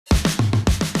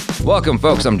Welcome,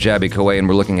 folks. I'm Jabby Kaway, and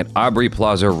we're looking at Aubrey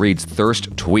Plaza reads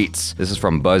Thirst Tweets. This is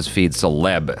from BuzzFeed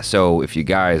Celeb. So if you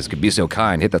guys could be so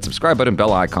kind, hit that subscribe button,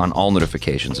 bell icon, all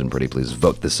notifications, and pretty please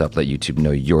vote this up. Let YouTube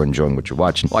know you're enjoying what you're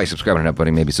watching. While you're subscribing and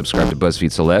upvoting, maybe subscribe to BuzzFeed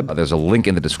Celeb. There's a link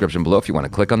in the description below if you want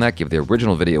to click on that, give the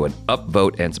original video an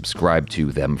upvote, and subscribe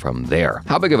to them from there.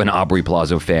 How big of an Aubrey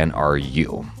Plaza fan are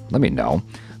you? Let me know.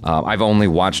 I've only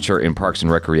watched her in Parks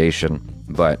and Recreation,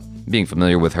 but being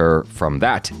familiar with her from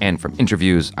that and from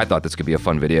interviews, I thought this could be a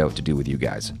fun video to do with you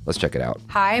guys. Let's check it out.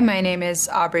 Hi, my name is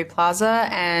Aubrey Plaza,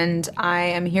 and I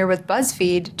am here with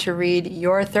BuzzFeed to read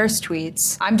your thirst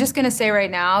tweets. I'm just gonna say right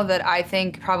now that I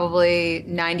think probably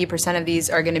 90% of these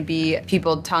are gonna be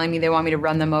people telling me they want me to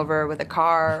run them over with a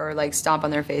car or like stomp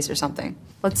on their face or something.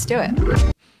 Let's do it.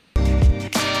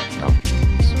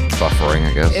 Buffering,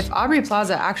 I guess. If Aubrey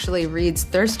Plaza actually reads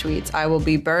thirst tweets, I will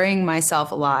be burying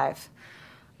myself alive.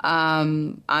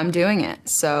 I'm doing it,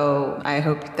 so I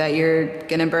hope that you're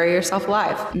gonna bury yourself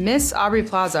alive. Miss Aubrey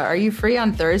Plaza, are you free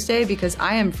on Thursday? Because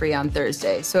I am free on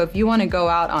Thursday. So if you wanna go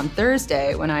out on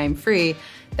Thursday when I am free,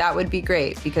 that would be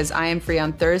great, because I am free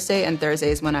on Thursday, and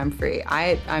Thursday is when I'm free.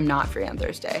 I'm not free on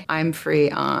Thursday. I'm free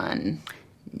on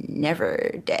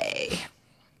Never Day.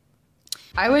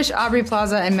 I wish Aubrey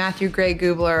Plaza and Matthew Gray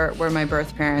Gubler were my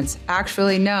birth parents.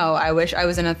 Actually, no, I wish I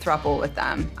was in a throuple with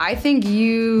them. I think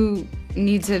you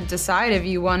need to decide if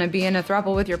you want to be in a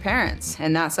throuple with your parents,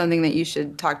 and that's something that you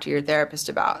should talk to your therapist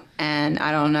about. And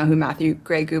I don't know who Matthew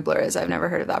Gray Gubler is. I've never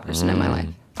heard of that person in my life.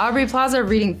 Aubrey Plaza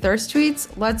reading thirst tweets.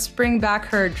 Let's bring back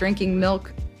her drinking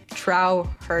milk, trow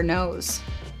her nose,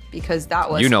 because that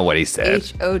was, you know what he said.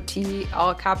 H-O-T,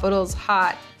 all capitals,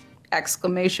 hot.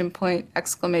 Exclamation point,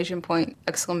 exclamation point,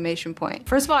 exclamation point.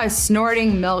 First of all, I was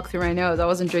snorting milk through my nose. I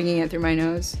wasn't drinking it through my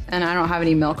nose, and I don't have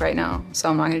any milk right now, so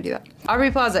I'm not gonna do that.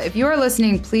 Aubrey Plaza, if you are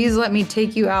listening, please let me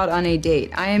take you out on a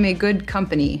date. I am a good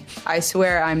company. I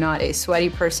swear I'm not a sweaty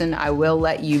person. I will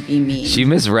let you be mean. She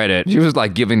misread it. She was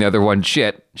like giving the other one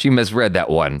shit. She misread that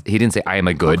one. He didn't say, I am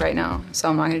a good. Right now, so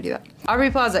I'm not gonna do that. Aubrey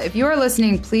Plaza, if you are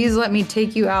listening, please let me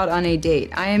take you out on a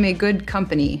date. I am a good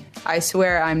company. I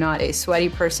swear I'm not a sweaty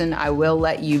person. I will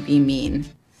let you be mean.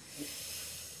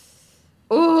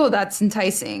 Ooh, that's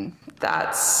enticing.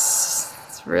 That's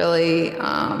really,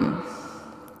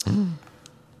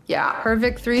 yeah.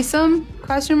 Perfect threesome,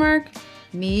 question mark?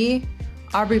 Me,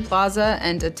 Aubrey Plaza,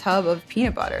 and a tub of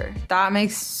peanut butter. That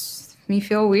makes me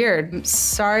feel weird.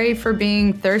 Sorry for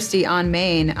being thirsty on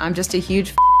Maine. I'm just a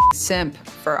huge simp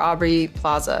for Aubrey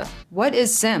Plaza. What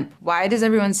is simp? Why does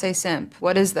everyone say simp?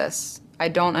 What is this? I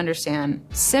don't understand.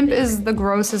 Simp is the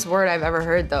grossest word I've ever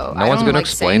heard, though. No one's gonna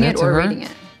explain it to her? Reading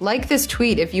it. Like this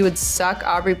tweet if you would suck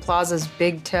Aubrey Plaza's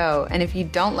big toe, and if you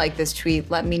don't like this tweet,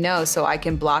 let me know so I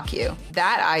can block you.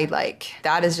 That I like.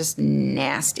 That is just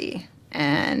nasty,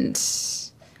 and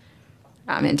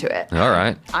I'm into it. All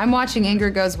right. I'm watching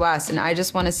Ingrid Goes West, and I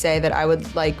just want to say that I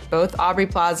would like both Aubrey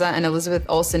Plaza and Elizabeth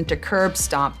Olsen to curb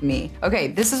stomp me. Okay,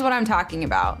 this is what I'm talking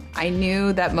about. I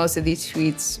knew that most of these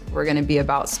tweets were gonna be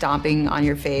about stomping on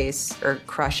your face or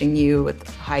crushing you with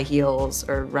high heels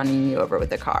or running you over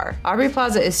with a car. Aubrey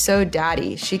Plaza is so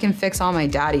daddy. She can fix all my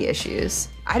daddy issues.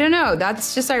 I don't know,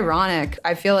 that's just ironic.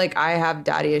 I feel like I have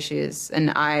daddy issues,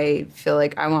 and I feel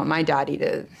like I want my daddy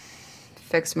to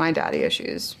fix my daddy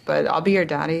issues, but I'll be your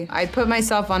daddy. I'd put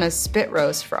myself on a spit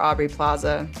roast for Aubrey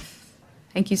Plaza.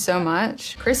 Thank you so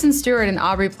much. Kristen Stewart and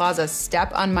Aubrey Plaza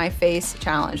step on my face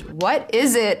challenge. What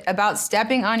is it about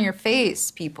stepping on your face,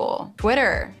 people?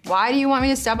 Twitter, why do you want me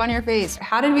to step on your face?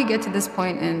 How did we get to this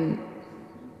point in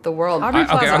the world? Okay,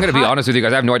 I'm gonna be honest with you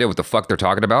guys. I have no idea what the fuck they're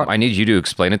talking about. I need you to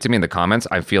explain it to me in the comments.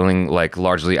 I'm feeling like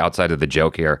largely outside of the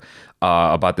joke here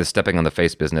about this stepping on the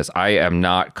face business. I am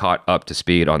not caught up to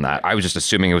speed on that. I was just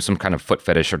assuming it was some kind of foot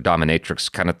fetish or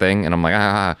dominatrix kind of thing, and I'm like,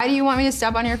 ah. Why do you want me to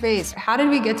step on your face? How did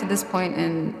we get to this point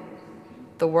in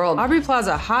the world? Aubrey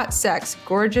Plaza, hot sex,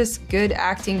 gorgeous, good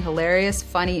acting, hilarious,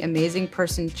 funny, amazing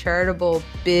person, charitable,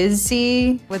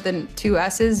 busy, with the 2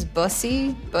 S's,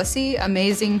 bussy,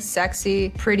 amazing, sexy,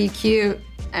 pretty cute,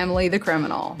 Emily the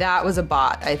criminal. That was a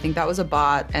bot. I think that was a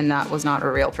bot, and that was not a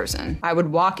real person. I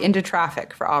would walk into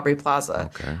traffic for Aubrey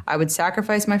Plaza. Okay. I would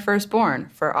sacrifice my firstborn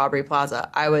for Aubrey Plaza.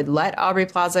 I would let Aubrey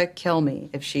Plaza kill me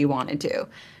if she wanted to.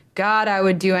 God, I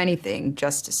would do anything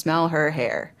just to smell her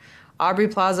hair. Aubrey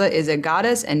Plaza is a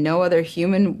goddess, and no other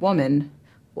human woman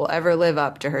will ever live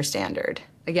up to her standard.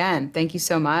 Again, thank you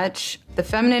so much. The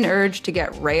feminine urge to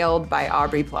get railed by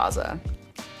Aubrey Plaza.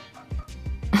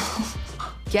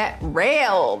 Get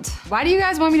railed. Why do you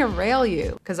guys want me to rail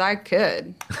you? Because I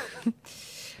could.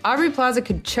 Aubrey Plaza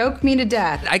could choke me to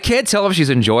death. I can't tell if she's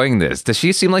enjoying this. Does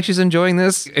she seem like she's enjoying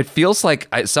this? It feels like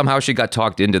somehow she got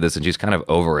talked into this and she's kind of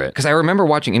over it. Because I remember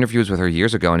watching interviews with her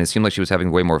years ago and it seemed like she was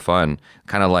having way more fun.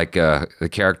 Kind of like the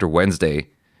character Wednesday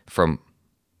from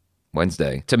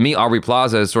Wednesday. To me, Aubrey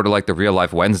Plaza is sort of like the real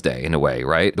life Wednesday in a way,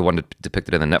 right? The one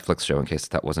depicted in the Netflix show, in case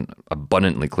that wasn't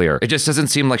abundantly clear. It just doesn't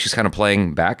seem like she's kind of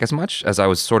playing back as much as I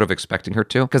was sort of expecting her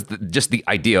to. Because just the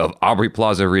idea of Aubrey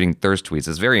Plaza reading thirst tweets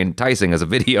is very enticing as a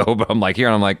video, but I'm like here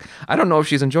and I'm like, I don't know if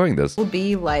she's enjoying this. Will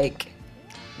be like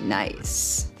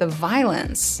nice. The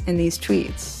violence in these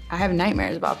tweets. I have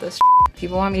nightmares about this.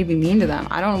 People want me to be mean to them.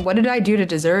 What did I do to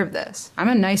deserve this? I'm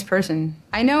a nice person.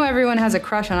 I know everyone has a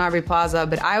crush on Aubrey Plaza,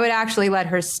 but I would actually let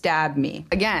her stab me.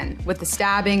 Again, with the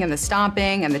stabbing and the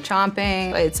stomping and the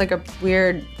chomping, it's like a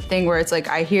weird thing where it's like,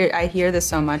 I hear this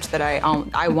so much that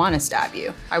I want to stab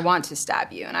you. I want to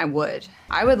stab you, and I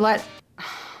would let...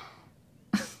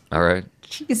 All right.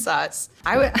 Jesus.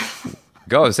 I would...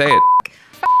 Go, say it.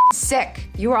 Sick.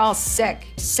 You are all sick.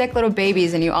 Sick little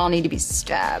babies, and you all need to be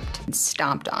stabbed and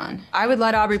stomped on. I would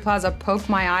let Aubrey Plaza poke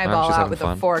my eyeball out with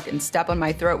a fork and step on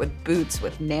my throat with boots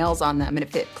with nails on them, and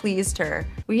if it pleased her.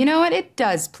 Well, you know what? It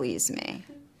does please me.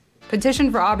 Petition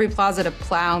for Aubrey Plaza to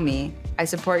plow me. I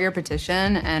support your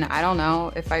petition, and I don't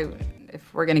know if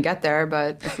we're gonna get there,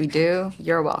 but if we do,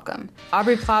 you're welcome.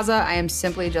 Aubrey Plaza, I am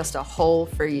simply just a hole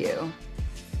for you.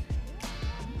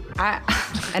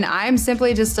 I'm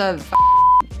simply just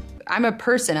I'm a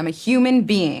person, I'm a human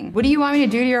being. What do you want me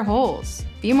to do to your holes?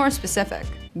 Be more specific.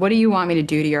 What do you want me to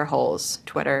do to your holes,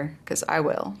 Twitter? Because I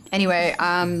will. Anyway,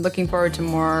 I'm looking forward to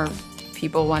more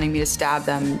people wanting me to stab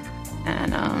them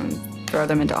and throw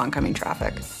them into oncoming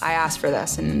traffic. I asked for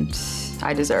this and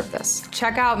I deserve this.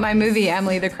 Check out my movie,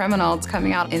 Emily the Criminal. It's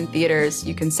coming out in theaters.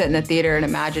 You can sit in the theater and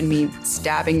imagine me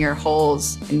stabbing your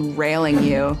holes and railing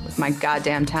you with my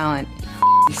goddamn talent.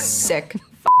 You sick.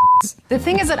 The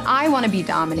thing is that I want to be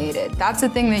dominated. That's the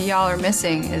thing that y'all are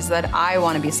missing, is that I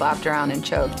want to be slapped around and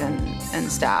choked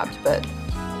and stabbed, but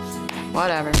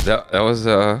whatever. That was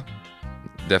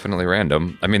definitely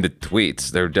random. I mean, the tweets,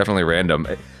 they're definitely random.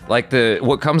 Like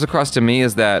what comes across to me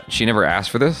is that she never asked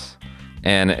for this,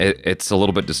 and it's a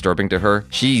little bit disturbing to her.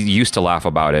 She used to laugh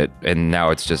about it, and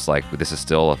now it's just like, this is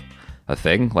still a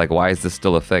thing? Like, why is this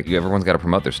still a thing? Everyone's got to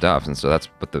promote their stuff, and so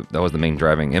that was the main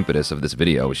driving impetus of this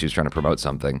video. She was trying to promote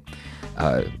something,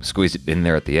 squeezed it in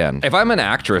there at the end. If I'm an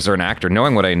actress or an actor,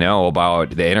 knowing what I know about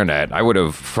the internet, I would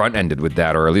have front-ended with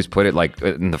that, or at least put it like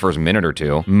in the first minute or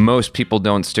two. Most people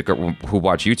don't who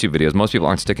watch YouTube videos, most people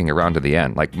aren't sticking around to the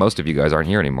end. Like, most of you guys aren't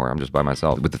here anymore. I'm just by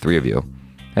myself with the three of you.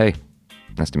 Hey,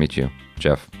 nice to meet you,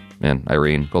 Jeff and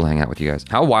Irene. Cool to hang out with you guys.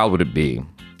 How wild would it be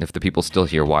if the people still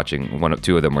here watching,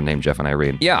 two of them were named Jeff and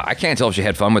Irene? Yeah, I can't tell if she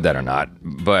had fun with that or not,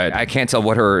 but I can't tell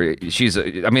what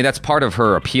I mean, that's part of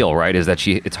her appeal, right? Is that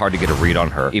it's hard to get a read on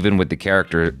her. Even with the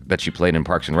character that she played in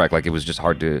Parks and Rec, like, it was just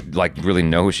hard to, like, really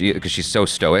know who she is, because she's so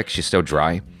stoic, she's so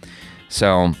dry.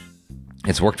 So,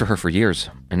 it's worked for her for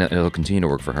years, and it'll continue to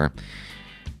work for her.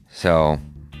 So,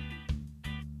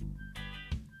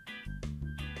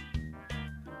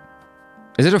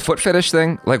 is it a foot fetish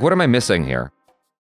thing? Like, what am I missing here?